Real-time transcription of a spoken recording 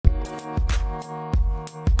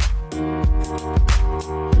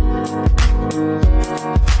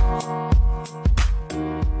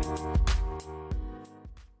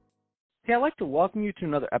Hey, I'd like to welcome you to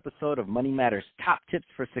another episode of Money Matters Top Tips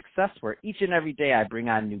for Success, where each and every day I bring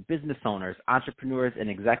on new business owners, entrepreneurs, and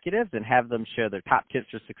executives and have them share their top tips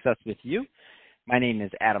for success with you. My name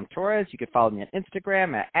is Adam Torres. You can follow me on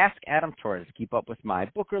Instagram at Ask Adam Torres. Keep up with my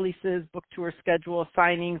book releases, book tour schedule,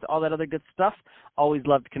 signings, all that other good stuff. Always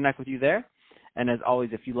love to connect with you there. And as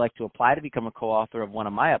always, if you'd like to apply to become a co-author of one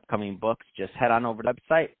of my upcoming books, just head on over to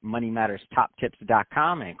the website,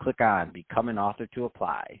 moneymatterstoptips.com, and click on Become an Author to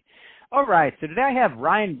apply. All right, so today I have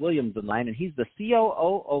Ryan Williams in line, and he's the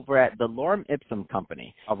COO over at the Lorem Ipsum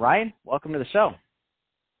Company. Ryan, welcome to the show.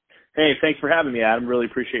 Hey, thanks for having me, Adam. Really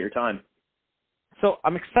appreciate your time. So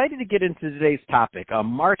I'm excited to get into today's topic,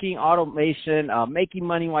 marketing, automation, making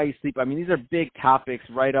money while you sleep. I mean, these are big topics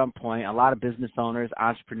right on point. A lot of business owners,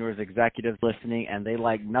 entrepreneurs, executives listening, and they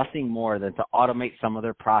like nothing more than to automate some of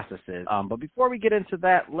their processes. But before we get into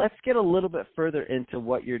that, let's get a little bit further into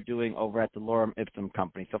what you're doing over at the Lorem Ipsum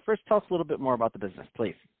Company. So first, tell us a little bit more about the business,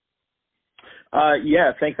 please.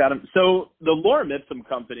 Yeah, thanks, Adam. So the Lorem Ipsum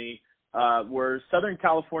Company, we're Southern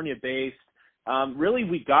California based. Really,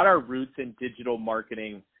 we got our roots in digital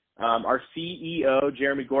marketing. Our CEO,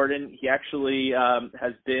 Jeremy Gordon, he actually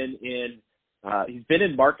has been he's been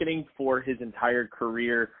in marketing for his entire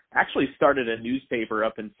career. Actually started a newspaper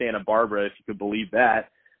up in Santa Barbara, if you could believe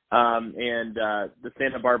that, and the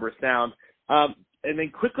Santa Barbara Sound, and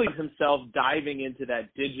then quickly himself diving into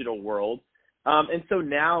that digital world. And so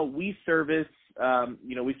now we service,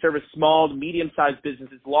 we service small to medium-sized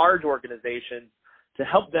businesses, large organizations, to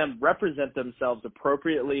help them represent themselves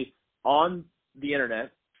appropriately on the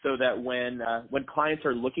internet so that when clients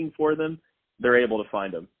are looking for them, they're able to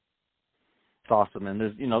find them. It's awesome. And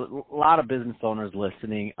there's, a lot of business owners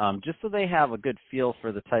listening, just so they have a good feel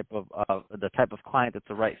for the type of client that's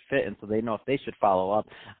the right fit, and so they know if they should follow up.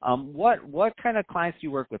 What kind of clients do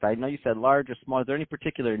you work with? I know you said large or small. Is there any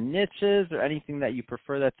particular niches or anything that you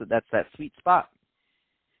prefer that's that sweet spot?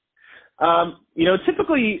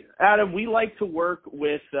 Typically, Adam, we like to work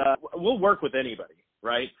with, we'll work with anybody,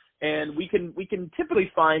 right? And we can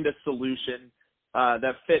typically find a solution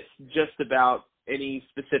that fits just about any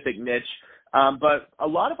specific niche. But a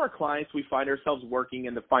lot of our clients, we find ourselves working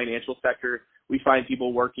in the financial sector. We find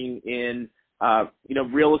people working in,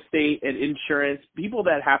 real estate and insurance, people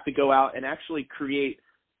that have to go out and actually create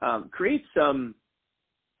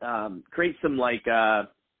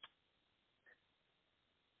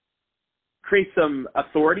some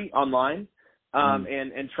authority online,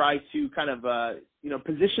 and try to kind of,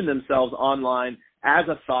 position themselves online as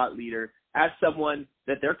a thought leader, as someone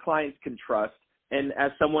that their clients can trust, and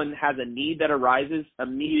as someone has a need that arises,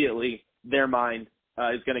 immediately their mind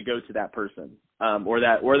is going to go to that person or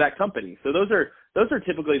that company. So those are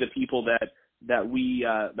typically the people that we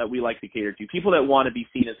like to cater to, people that want to be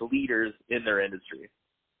seen as leaders in their industry.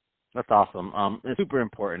 That's awesome. It's super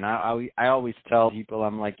important. I always tell people,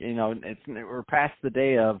 I'm like, we're past the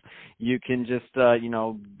day of you can just,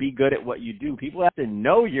 be good at what you do. People have to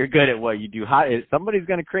know you're good at what you do. Somebody's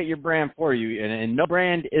going to create your brand for you, and no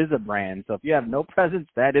brand is a brand. So if you have no presence,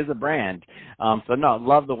 that is a brand.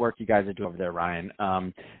 Love the work you guys are doing over there, Ryan.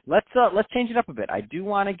 Let's change it up a bit. I do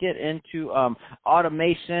want to get into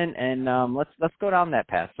automation, and let's go down that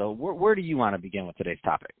path. So where do you want to begin with today's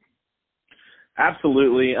topic?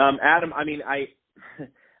 Absolutely. Adam, I mean, I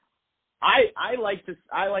like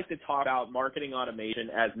to talk about marketing automation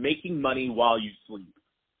as making money while you sleep.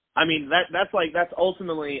 I mean, that's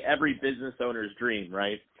ultimately every business owner's dream,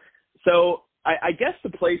 right? So I guess the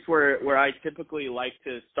place where I typically like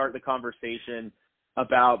to start the conversation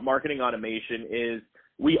about marketing automation is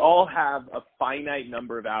we all have a finite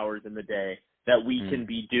number of hours in the day that we can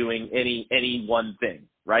be doing any one thing,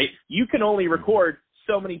 right? You can only record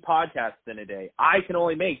so many podcasts in a day. I can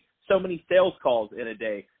only make so many sales calls in a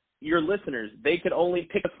day. Your listeners, they can only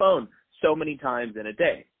pick a phone so many times in a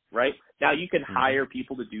day, right? Now you can hire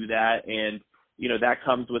people to do that, and that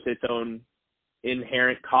comes with its own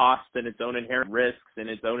inherent costs and its own inherent risks and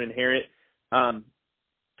its own inherent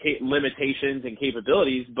limitations and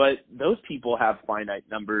capabilities, but those people have finite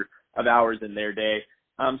number of hours in their day.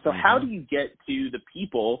 So how do you get to the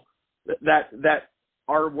people that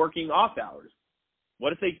are working off hours?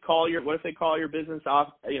 What if they call your business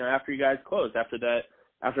off, after you guys close, after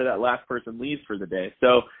that last person leaves for the day?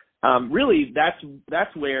 So really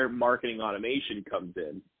that's where marketing automation comes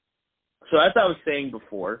in. So as I was saying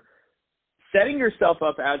before, setting yourself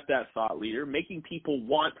up as that thought leader, making people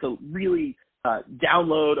want to really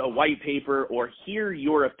download a white paper or hear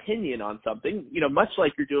your opinion on something, much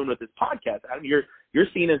like you're doing with this podcast. Adam, you're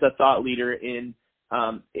seen as a thought leader in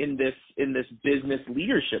this business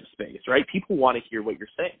leadership space, right? People want to hear what you're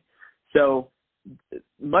saying. So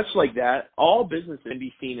much like that, all businesses can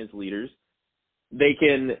be seen as leaders. They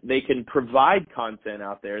can provide content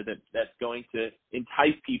out there that's going to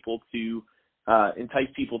entice people to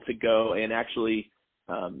go and actually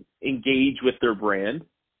engage with their brand.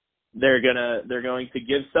 They're going to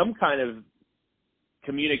give some kind of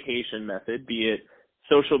communication method, be it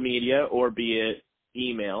social media or be it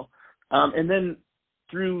email, and then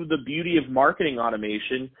through the beauty of marketing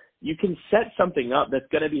automation, you can set something up that's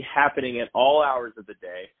going to be happening at all hours of the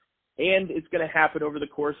day, and it's going to happen over the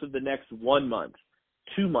course of the next 1 month,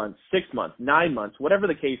 2 months, 6 months, 9 months, whatever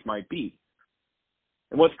the case might be.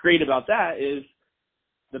 And what's great about that is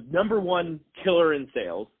the number one killer in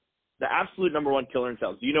sales, the absolute number one killer in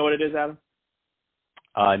sales. Do you know what it is, Adam?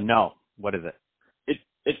 No. What is it?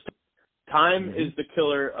 It's time is the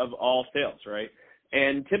killer of all sales, right?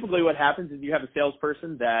 And typically what happens is you have a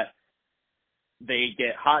salesperson that they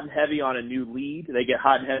get hot and heavy on a new lead, they get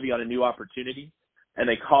hot and heavy on a new opportunity, and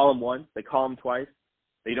they call them once, they call them twice,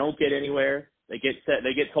 they don't get anywhere, they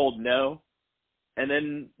get told no, and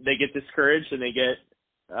then they get discouraged and they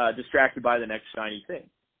get distracted by the next shiny thing.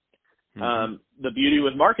 The beauty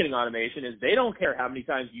with marketing automation is they don't care how many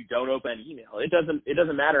times you don't open an email. It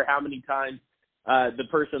doesn't matter how many times the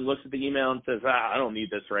person looks at the email and says, I don't need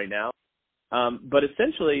this right now. But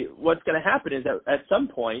essentially what's going to happen is that at some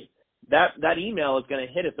point that email is going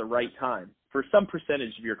to hit at the right time for some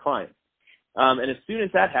percentage of your clients. And as soon as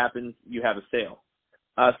that happens, you have a sale.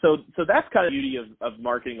 So that's kind of the beauty of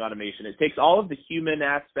marketing automation. It takes all of the human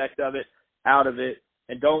aspect of it out of it.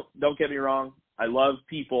 And don't get me wrong, I love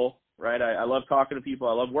people, right? I love talking to people.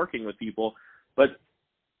 I love working with people. But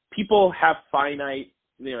people have finite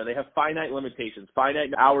limitations, finite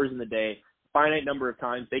hours in the day, finite number of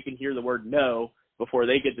times they can hear the word no before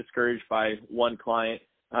they get discouraged by one client.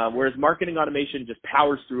 Whereas marketing automation just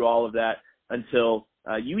powers through all of that until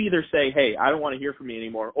you either say, hey, I don't want to hear from you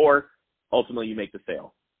anymore, or ultimately you make the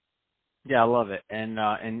sale. Yeah, I love it. And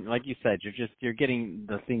like you said, you're getting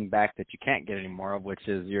the thing back that you can't get anymore of, which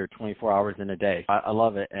is your 24 hours in a day. I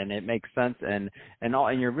love it, and it makes sense, and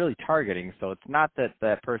you're really targeting. So it's not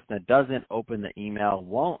that person that doesn't open the email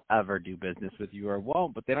won't ever do business with you or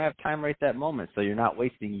won't, but they don't have time right that moment. So you're not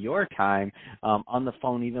wasting your time on the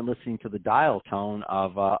phone, even listening to the dial tone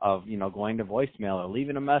of going to voicemail or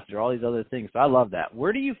leaving a message or all these other things. So I love that.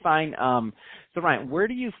 Where do you find Ryan, where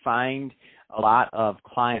do you find a lot of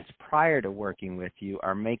clients prior to working with you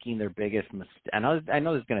are making their biggest mistake? I know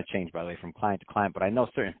this is going to change, by the way, from client to client, but I know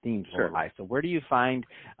certain themes will lie. So where do you find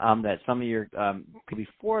that some of your,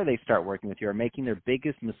 before they start working with you, are making their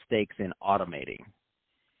biggest mistakes in automating?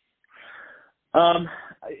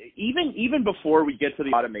 Even before we get to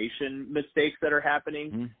the automation mistakes that are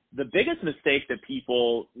happening, the biggest mistake that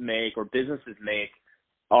people make or businesses make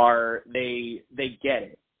are they get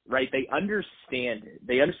it. Right? They understand it.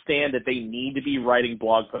 They understand that they need to be writing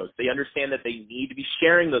blog posts. They understand that they need to be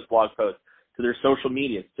sharing those blog posts to their social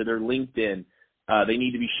media, to their LinkedIn. They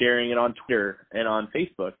need to be sharing it on Twitter and on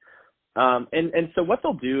Facebook. And so what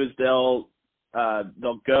they'll do is they'll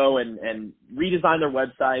go and redesign their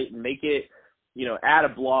website and make it, add a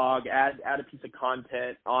blog, add a piece of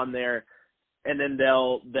content on there, and then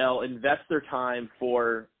they'll invest their time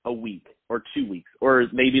for a week or 2 weeks, or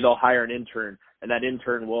maybe they'll hire an intern, and that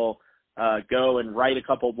intern will go and write a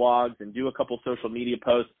couple blogs and do a couple social media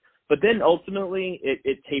posts, but then ultimately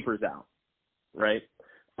it tapers out, right?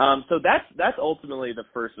 So that's ultimately the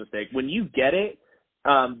first mistake. When you get it,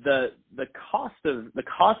 the cost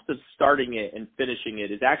of starting it and finishing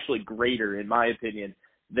it is actually greater, in my opinion,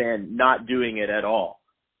 than not doing it at all.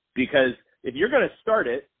 Because if you're going to start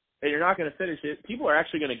it and you're not going to finish it, people are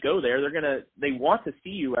actually going to go there. They want to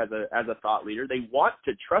see you as a thought leader. They want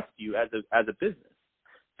to trust you as a business.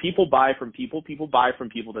 People buy from people. People buy from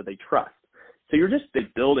people that they trust. So you're just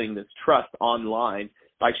building this trust online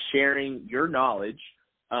by sharing your knowledge.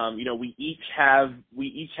 We each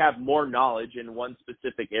have more knowledge in one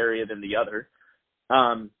specific area than the other.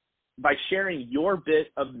 By sharing your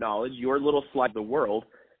bit of knowledge, your little slice of the world,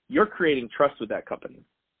 you're creating trust with that company.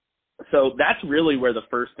 So that's really where the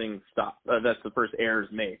first thing stops. That's the first errors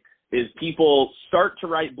made, is people start to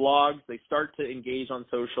write blogs, they start to engage on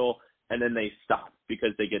social, and then they stop because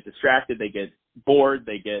they get distracted, they get bored,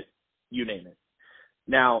 you name it.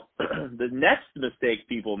 Now, the next mistake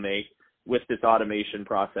people make with this automation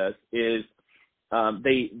process is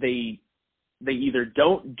they either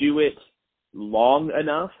don't do it long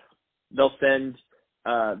enough. They'll send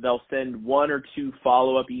one or two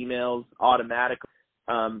follow-up emails automatically,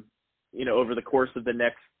 over the course of the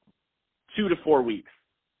next 2 to 4 weeks.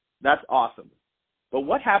 That's awesome. But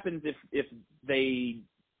what happens if they,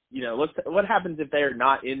 what happens if they're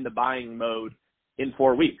not in the buying mode in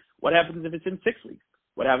 4 weeks? What happens if it's in 6 weeks?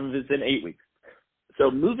 What happens if it's in 8 weeks?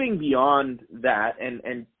 So moving beyond that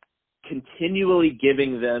and continually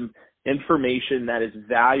giving them information that is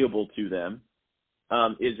valuable to them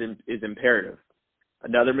is imperative.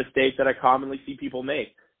 Another mistake that I commonly see people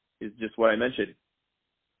make is just what I mentioned.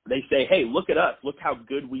 They say, hey, look at us. Look how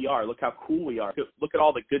good we are. Look how cool we are. Look at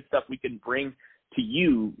all the good stuff we can bring to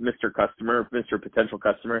you, Mr. Customer, Mr. Potential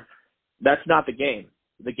Customer. That's not the game.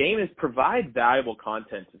 The game is provide valuable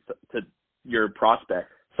content to your prospect,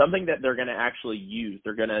 something that they're going to actually use.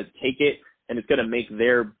 They're going to take it and it's going to make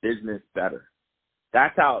their business better.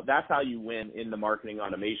 That's how you win in the marketing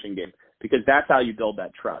automation game, because that's how you build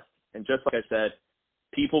that trust. And just like I said,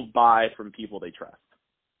 people buy from people they trust.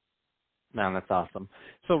 Man, that's awesome.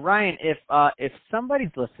 So Ryan, if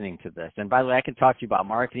somebody's listening to this, and by the way, I can talk to you about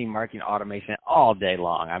marketing automation all day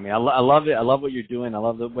long. I mean, I love it. I love what you're doing. I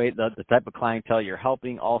love the way the type of clientele you're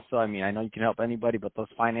helping. Also, I mean, I know you can help anybody, but those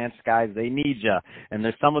finance guys, they need you. And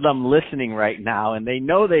there's some of them listening right now, and they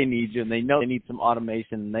know they need you, and they know they need some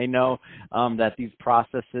automation, and they know that these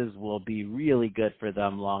processes will be really good for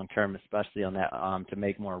them long term, especially on that to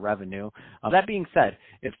make more revenue. That being said,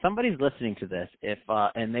 if somebody's listening to this,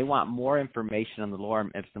 and they want more information on the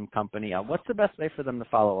Lorem Ipsum company, what's the best way for them to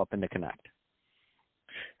follow up and to connect?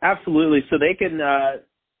 Absolutely. So they can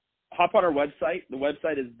hop on our website. The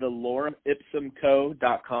website is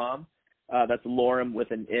theloremipsumco.com. That's Lorem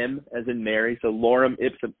with an M as in Mary. So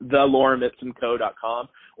theloremipsumco.com.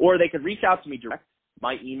 Or they could reach out to me direct.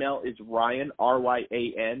 My email is Ryan,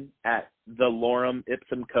 RYAN, at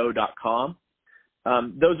theloremipsumco.com.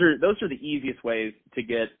 Those are the easiest ways to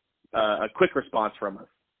get a quick response from us.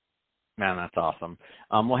 Man, that's awesome.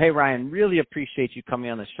 Well, hey, Ryan, really appreciate you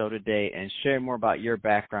coming on the show today and sharing more about your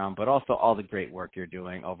background, but also all the great work you're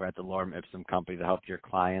doing over at the Lorem Ipsum company to help your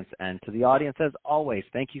clients. And to the audience, as always,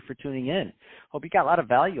 thank you for tuning in. Hope you got a lot of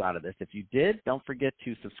value out of this. If you did, don't forget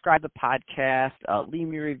to subscribe to the podcast, leave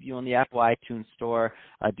me a review on the Apple iTunes store,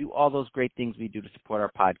 do all those great things we do to support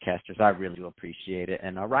our podcasters. I really do appreciate it.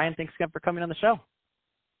 And Ryan, thanks again for coming on the show.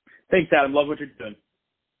 Thanks, Adam. Love what you're doing.